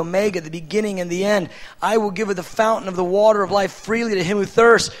Alpha and the Omega, the beginning and the end. I will give of the fountain of the water of life freely to him who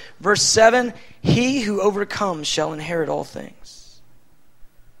thirsts. Verse 7, he who overcomes shall inherit all things.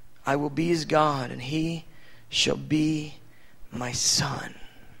 I will be his God, and he shall be my son.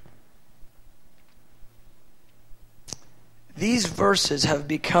 These verses have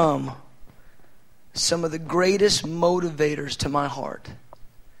become some of the greatest motivators to my heart.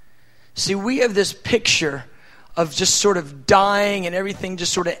 See, we have this picture of just sort of dying and everything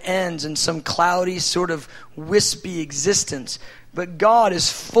just sort of ends in some cloudy, sort of wispy existence. But God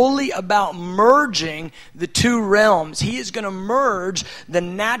is fully about merging the two realms. He is going to merge the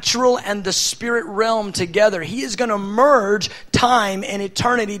natural and the spirit realm together. He is going to merge time and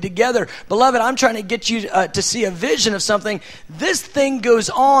eternity together. Beloved, I'm trying to get you to see a vision of something. This thing goes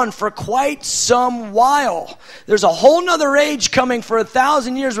on for quite some while. There's a whole nother age coming for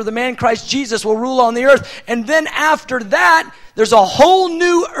 1,000 years where the man Christ Jesus will rule on the earth. And then after that, there's a whole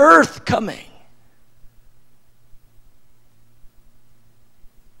new earth coming.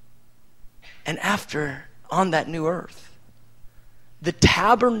 And after, on that new earth, the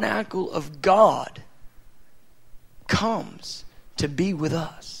tabernacle of God comes to be with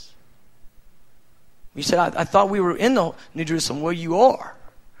us. You said, I thought we were in the New Jerusalem. Well, you are.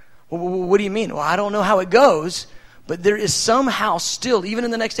 Well, what do you mean? Well, I don't know how it goes, but there is somehow still, even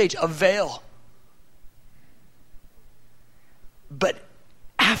in the next age, a veil. But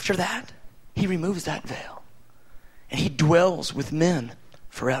after that, he removes that veil. And he dwells with men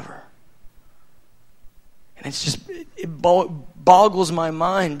forever. And it's just, it boggles my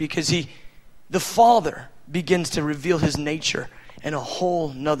mind because the Father begins to reveal his nature in a whole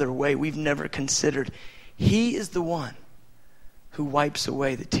nother way we've never considered. He is the one who wipes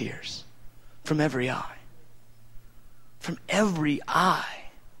away the tears from every eye. From every eye.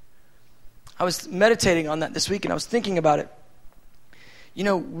 I was meditating on that this week and I was thinking about it. You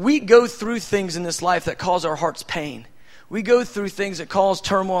know, we go through things in this life that cause our hearts pain. We go through things that cause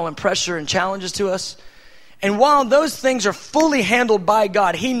turmoil and pressure and challenges to us. And while those things are fully handled by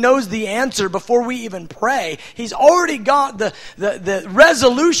God, he knows the answer before we even pray. He's already got the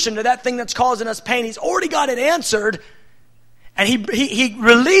resolution to that thing that's causing us pain. He's already got it answered. And he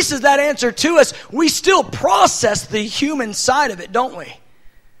releases that answer to us. We still process the human side of it, don't we?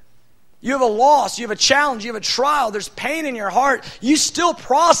 You have a loss, you have a challenge, you have a trial, there's pain in your heart. You still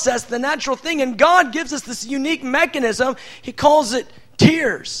process the natural thing. And God gives us this unique mechanism. He calls it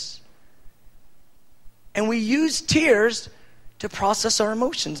tears. And we use tears to process our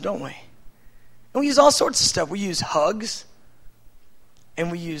emotions, don't we? And we use all sorts of stuff. We use hugs. And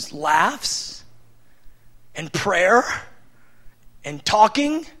we use laughs. And prayer. And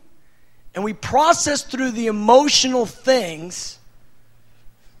talking. And we process through the emotional things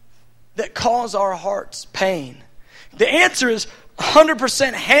that cause our hearts pain. The answer is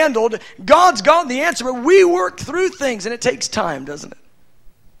 100% handled. God's got the answer, but we work through things, and it takes time, doesn't it?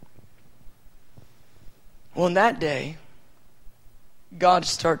 Well, in that day, God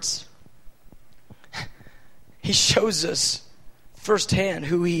he shows us firsthand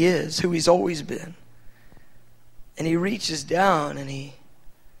who he is, who he's always been. And he reaches down and he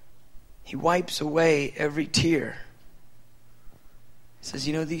wipes away every tear. He says,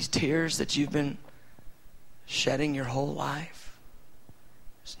 you know these tears that you've been shedding your whole life?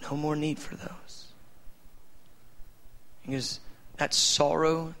 There's no more need for those. Because that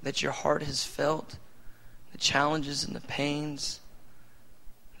sorrow that your heart has felt, the challenges and the pains,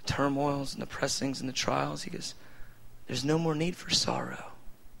 the turmoils and the pressings and the trials, he goes, there's no more need for sorrow.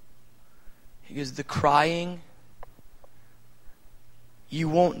 He goes, the crying, you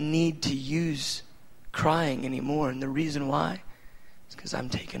won't need to use crying anymore. And the reason why is because I'm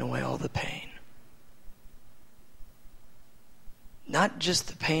taking away all the pain. Not just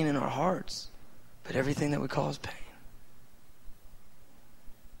the pain in our hearts, but everything that would cause pain.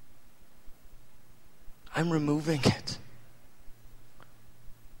 I'm removing it.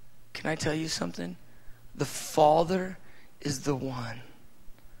 Can I tell you something? The Father is the one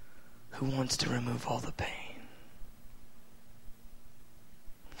who wants to remove all the pain.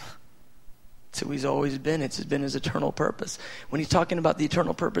 It's who he's always been. It's been his eternal purpose. When he's talking about the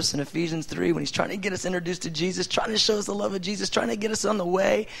eternal purpose in Ephesians 3, when he's trying to get us introduced to Jesus, trying to show us the love of Jesus, trying to get us on the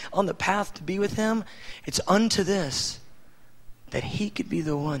way, on the path to be with him, it's unto this, that he could be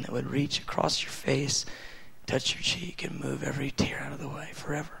the one that would reach across your face, touch your cheek, and move every tear out of the way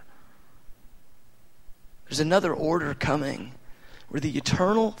forever. There's another order coming where the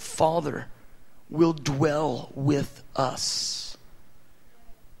eternal Father will dwell with us.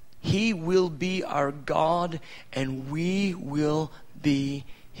 He will be our God, and we will be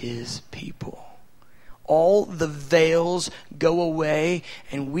his people. All the veils go away,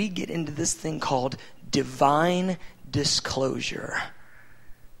 and we get into this thing called divine disclosure.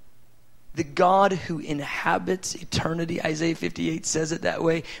 The God who inhabits eternity, Isaiah 58 says it that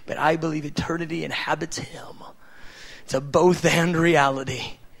way, but I believe eternity inhabits him. It's a both and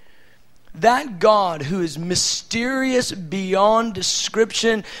reality. That God who is mysterious beyond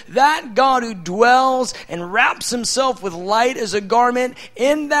description, that God who dwells and wraps himself with light as a garment,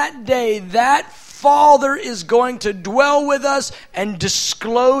 in that day, that Father is going to dwell with us and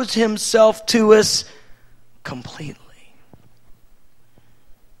disclose himself to us completely.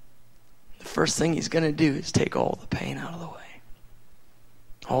 The first thing he's going to do is take all the pain out of the way.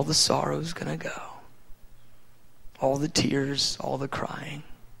 All the sorrow is going to go. All the tears, all the crying.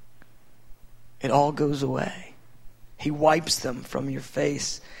 It all goes away. He wipes them from your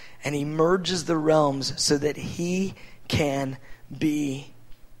face, and he merges the realms so that he can be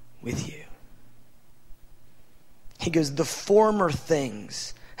with you. He goes, the former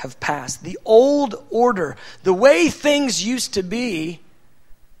things have passed. The old order, the way things used to be,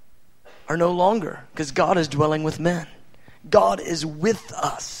 are no longer, because God is dwelling with men. God is with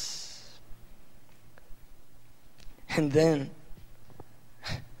us. And then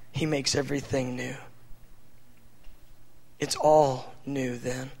he makes everything new. It's all new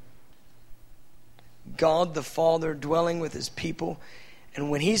then. God the Father dwelling with his people. And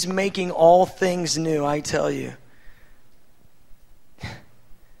when he's making all things new, I tell you,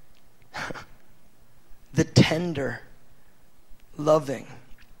 the tender, loving,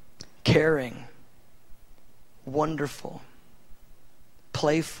 caring, wonderful,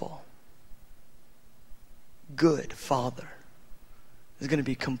 playful, good Father is going to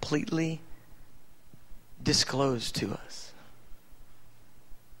be completely disclosed to us.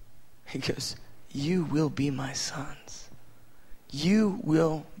 He goes, you will be my sons. You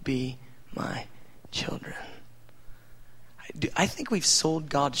will be my children. I think we've sold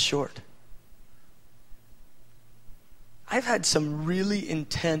God short. I've had some really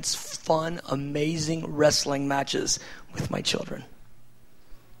intense, fun, amazing wrestling matches with my children.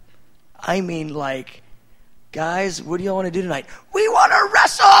 I mean, like, guys, what do y'all want to do tonight? We want to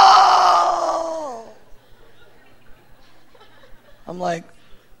wrestle! I'm like,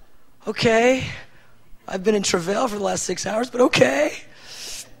 okay. I've been in travail for the last 6 hours, but okay.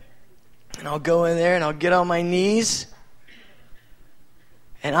 And I'll go in there and I'll get on my knees.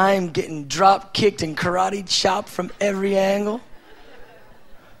 And I'm getting drop kicked and karate chopped from every angle.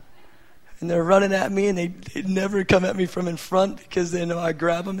 And they're running at me, and they never come at me from in front because they know I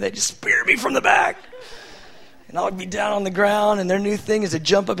grab them. They just spear me from the back. And I'll be down on the ground, and their new thing is to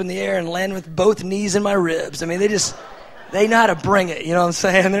jump up in the air and land with both knees in my ribs. I mean, they know how to bring it, you know what I'm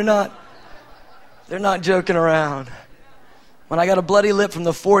saying? They're not joking around. When I got a bloody lip from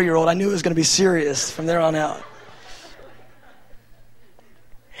the 4-year-old, I knew it was going to be serious from there on out.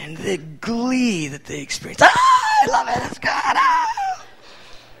 And the glee that they experience. I love it, it's good.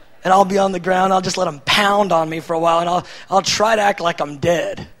 And I'll be on the ground, I'll just let them pound on me for a while, and I'll try to act like I'm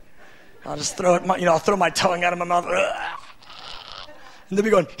dead. I'll just I'll throw my tongue out of my mouth. And they'll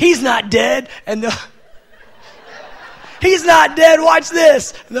be going, he's not dead. And he's not dead, watch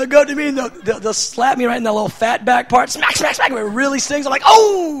this. And they'll go to me and they'll slap me right in that little fat back part. Smack, smack, smack. It really stings. I'm like,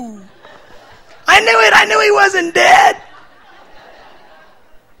 oh, I knew it. I knew he wasn't dead.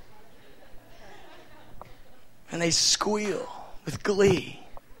 And they squeal with glee.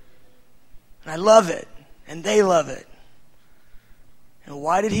 And I love it. And they love it. And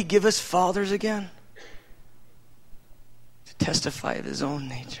why did he give us fathers again? To testify of his own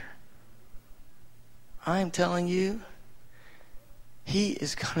nature. I'm telling you, he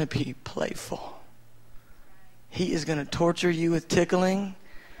is going to be playful. He is going to torture you with tickling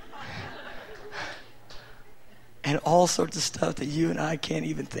and all sorts of stuff that you and I can't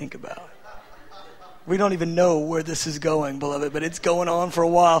even think about. We don't even know where this is going, beloved, but it's going on for a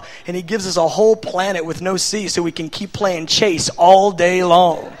while. And he gives us a whole planet with no sea so we can keep playing chase all day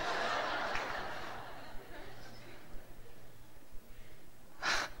long.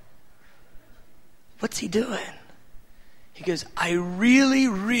 he doing? He goes, I really,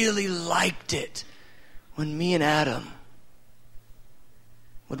 really liked it when me and Adam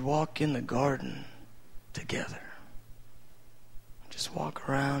would walk in the garden together. Just walk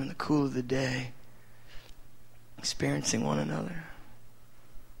around in the cool of the day, experiencing one another.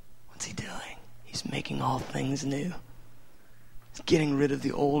 What's he doing? He's making all things new. He's getting rid of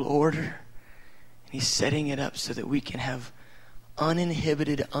the old order. And he's setting it up so that we can have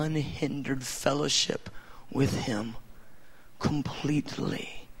uninhibited, unhindered fellowship with him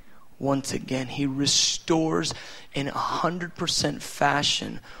completely. Once again, he restores in 100%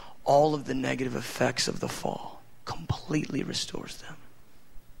 fashion all of the negative effects of the fall. Completely restores them.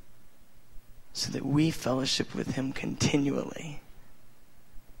 So that we fellowship with him continually.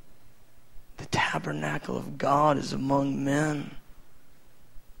 The tabernacle of God is among men.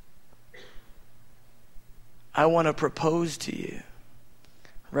 I want to propose to you.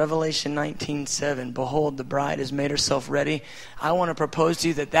 Revelation 19:7, behold, the bride has made herself ready. I want to propose to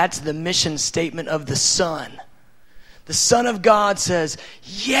you that that's the mission statement of the Son. The Son of God says,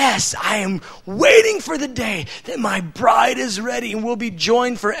 yes, I am waiting for the day that my bride is ready and will be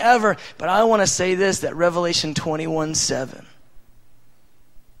joined forever. But I want to say this, that Revelation 21:7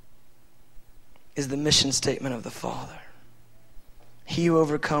 is the mission statement of the Father. He who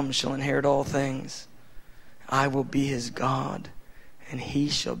overcomes shall inherit all things. I will be his God, and he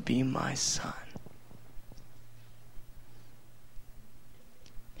shall be my son.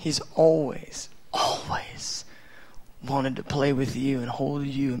 He's always wanted to play with you and hold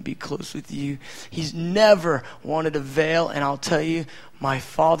you and be close with you. He's never wanted a veil, and I'll tell you, my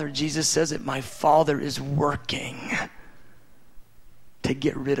Father, Jesus says it, my Father is working to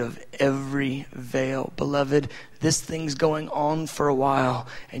get rid of every veil. Beloved, this thing's going on for a while,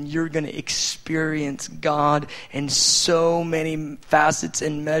 and you're going to experience God in so many facets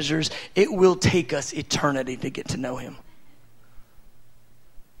and measures. It will take us eternity to get to know him.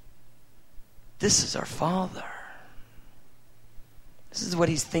 This is our Father. This is what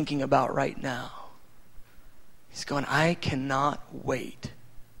he's thinking about right now. He's going, I cannot wait.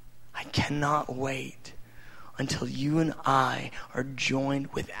 I cannot wait until you and I are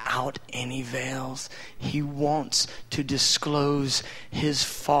joined without any veils. He wants to disclose his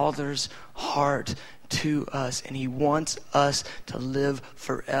Father's heart to us, and he wants us to live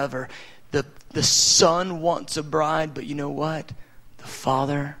forever. The Son wants a bride, but you know what? The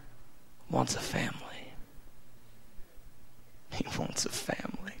Father wants a family. He wants a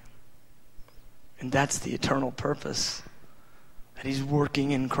family. And that's the eternal purpose that he's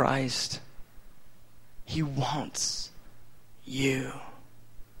working in Christ. He wants you.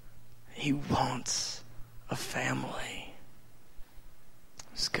 He wants a family.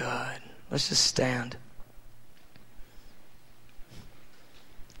 It's good. Let's just stand.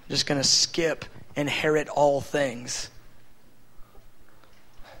 I'm just going to skip inherit all things.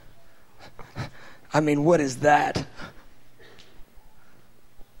 I mean, what is that?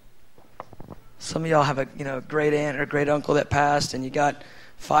 Some of y'all have a great aunt or great uncle that passed, and you got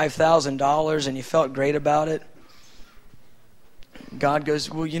 $5,000 and you felt great about it. God goes,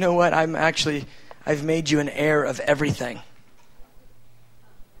 well, you know what? I've made you an heir of everything.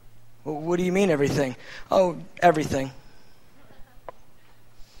 Well, what do you mean everything? Oh, everything.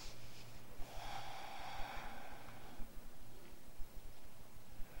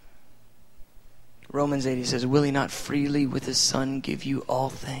 Romans 8, he says, will he not freely with his Son give you all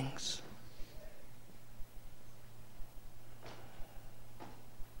things?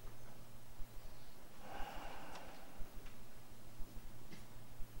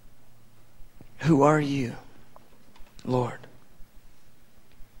 Who are you, Lord?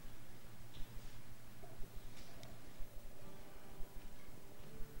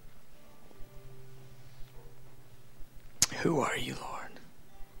 Who are you, Lord?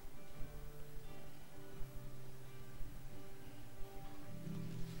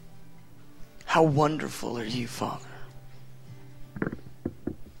 How wonderful are you, Father?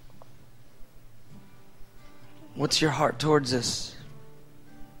 What's your heart towards us?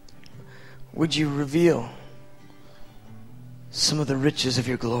 Would you reveal some of the riches of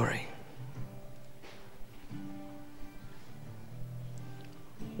your glory?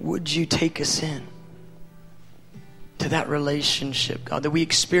 Would you take us in to that relationship, God, that we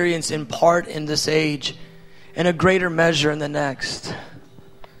experience in part in this age and a greater measure in the next?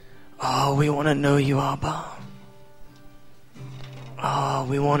 Oh, we want to know you, Abba. Oh,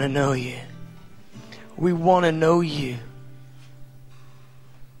 we want to know you. We want to know you.